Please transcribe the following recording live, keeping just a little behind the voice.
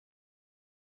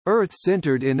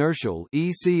Earth-centered inertial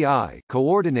 (ECI)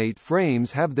 coordinate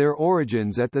frames have their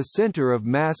origins at the center of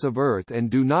mass of Earth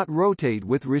and do not rotate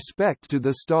with respect to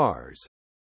the stars.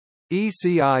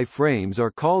 ECI frames are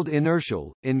called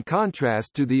inertial, in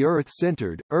contrast to the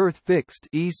Earth-centered, Earth-fixed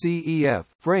 (ECEF)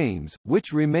 frames,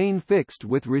 which remain fixed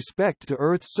with respect to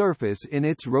Earth's surface in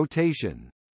its rotation.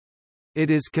 It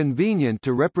is convenient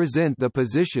to represent the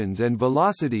positions and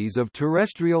velocities of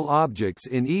terrestrial objects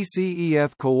in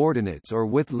ECEF coordinates or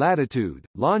with latitude,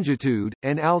 longitude,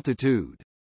 and altitude.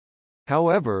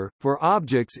 However, for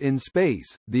objects in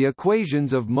space, the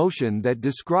equations of motion that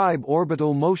describe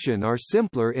orbital motion are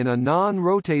simpler in a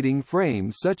non-rotating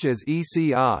frame such as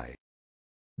ECI.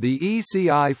 The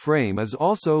ECI frame is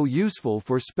also useful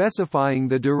for specifying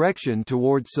the direction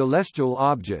toward celestial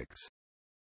objects.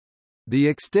 The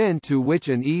extent to which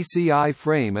an ECI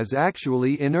frame is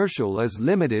actually inertial is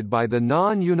limited by the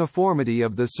non-uniformity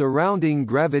of the surrounding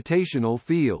gravitational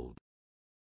field.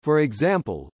 For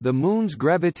example, the Moon's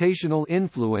gravitational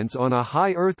influence on a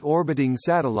high Earth-orbiting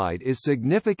satellite is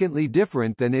significantly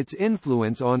different than its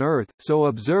influence on Earth, so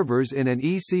observers in an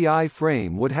ECI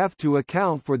frame would have to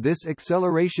account for this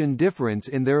acceleration difference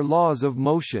in their laws of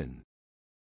motion.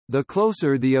 The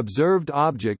closer the observed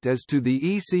object is to the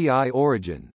ECI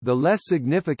origin, the less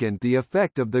significant the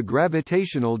effect of the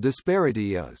gravitational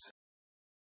disparity is.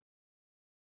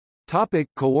 Topic: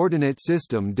 coordinate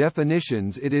system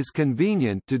definitions. It is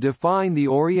convenient to define the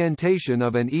orientation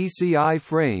of an ECI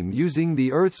frame using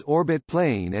the Earth's orbit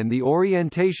plane and the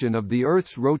orientation of the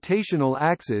Earth's rotational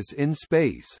axis in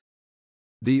space.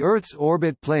 The Earth's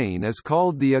orbit plane is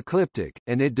called the ecliptic,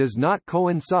 and it does not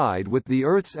coincide with the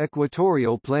Earth's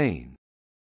equatorial plane.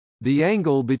 The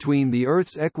angle between the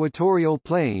Earth's equatorial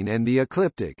plane and the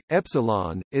ecliptic,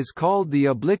 epsilon, is called the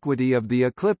obliquity of the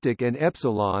ecliptic, and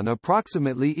epsilon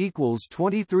approximately equals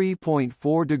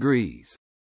 23.4 degrees.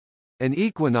 An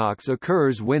equinox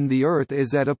occurs when the Earth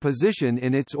is at a position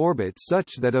in its orbit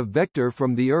such that a vector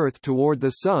from the Earth toward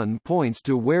the Sun points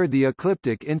to where the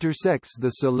ecliptic intersects the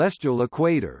celestial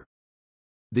equator.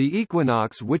 The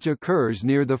equinox, which occurs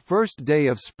near the first day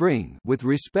of spring with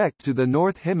respect to the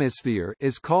North Hemisphere,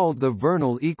 is called the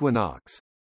vernal equinox.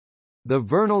 The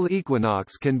vernal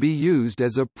equinox can be used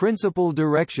as a principal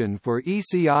direction for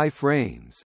ECI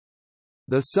frames.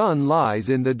 The Sun lies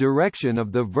in the direction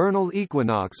of the vernal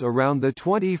equinox around the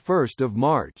 21st of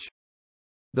March.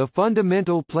 The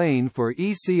fundamental plane for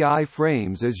ECI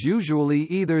frames is usually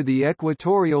either the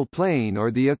equatorial plane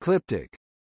or the ecliptic.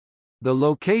 The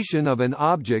location of an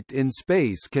object in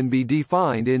space can be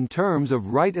defined in terms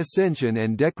of right ascension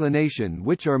and declination,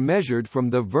 which are measured from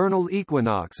the vernal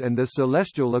equinox and the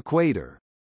celestial equator.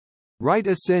 Right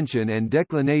ascension and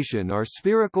declination are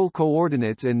spherical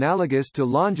coordinates analogous to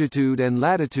longitude and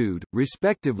latitude,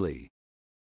 respectively.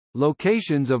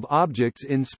 Locations of objects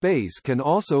in space can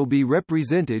also be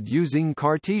represented using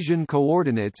Cartesian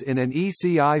coordinates in an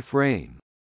ECI frame.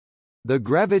 The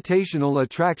gravitational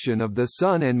attraction of the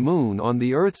Sun and Moon on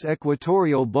the Earth's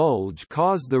equatorial bulge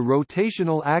cause the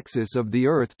rotational axis of the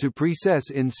Earth to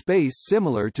precess in space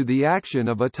similar to the action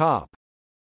of a top.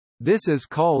 This is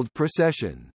called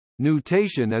precession.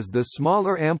 Nutation is the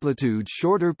smaller amplitude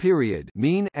shorter period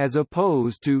mean as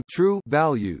opposed to true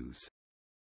values.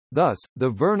 Thus,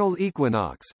 the vernal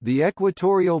equinox, the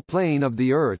equatorial plane of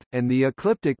the Earth, and the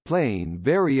ecliptic plane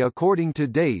vary according to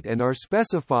date and are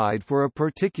specified for a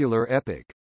particular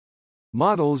epoch.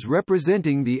 Models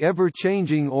representing the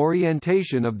ever-changing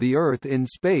orientation of the Earth in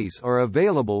space are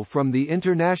available from the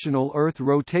International Earth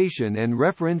Rotation and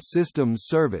Reference Systems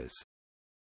Service.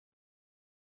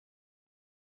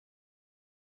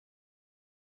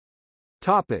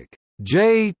 Topic: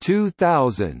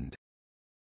 J2000.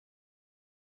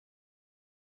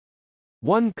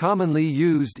 One commonly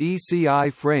used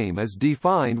ECI frame is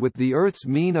defined with the Earth's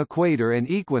mean equator and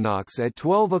equinox at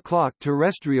 12 o'clock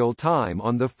terrestrial time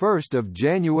on 1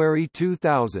 January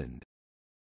 2000.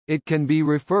 It can be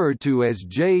referred to as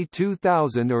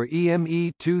J2000 or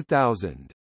EME2000.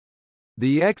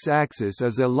 The x-axis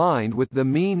is aligned with the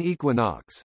mean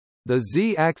equinox. The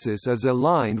z-axis is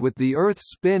aligned with the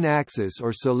Earth's spin axis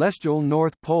or celestial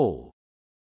north pole.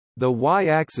 The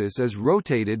y-axis is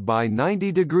rotated by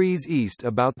 90 degrees east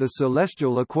about the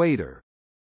celestial equator.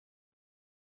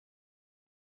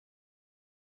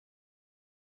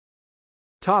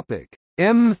 Topic: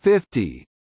 M50.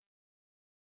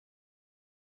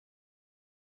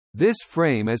 This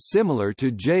frame is similar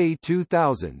to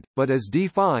J2000, but is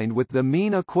defined with the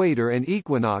mean equator and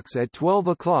equinox at 12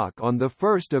 o'clock on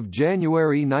 1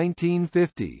 January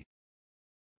 1950.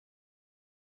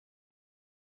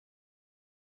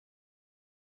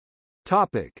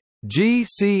 Topic: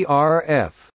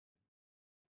 GCRF.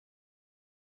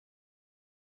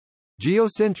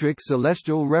 Geocentric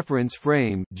celestial reference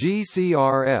frame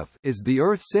 (GCRF) is the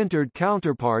Earth-centered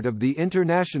counterpart of the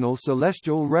International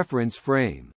Celestial Reference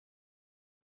Frame.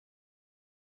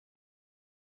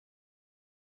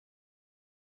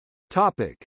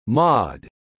 Topic: MOD.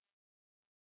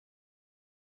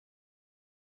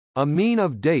 A mean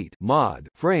of date (MOD)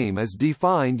 frame is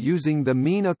defined using the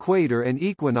mean equator and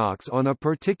equinox on a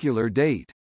particular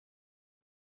date.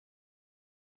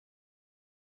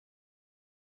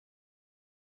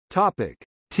 Topic: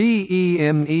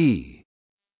 TEME.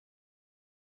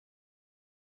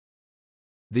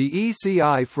 The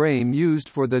ECI frame used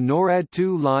for the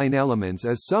NORAD-2 line elements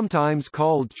is sometimes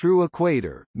called true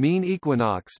equator, mean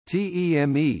equinox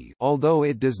 (TEME), although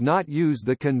it does not use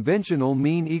the conventional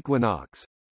mean equinox.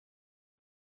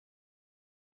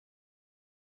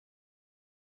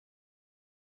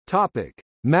 Topic: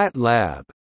 MATLAB.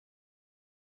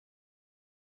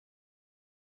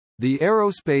 The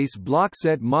aerospace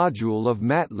blockset module of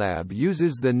MATLAB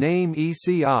uses the name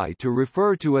ECI to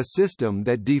refer to a system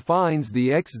that defines the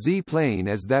XZ plane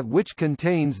as that which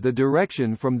contains the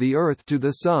direction from the Earth to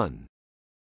the Sun.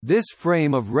 This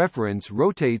frame of reference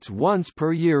rotates once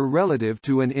per year relative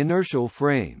to an inertial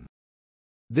frame.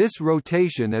 This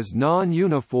rotation is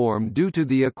non-uniform due to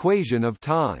the equation of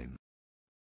time.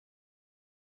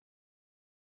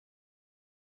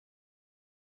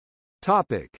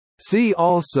 Topic: See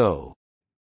also: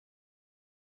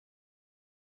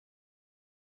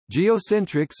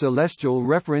 Geocentric celestial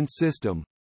reference system,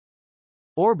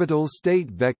 orbital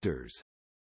state vectors.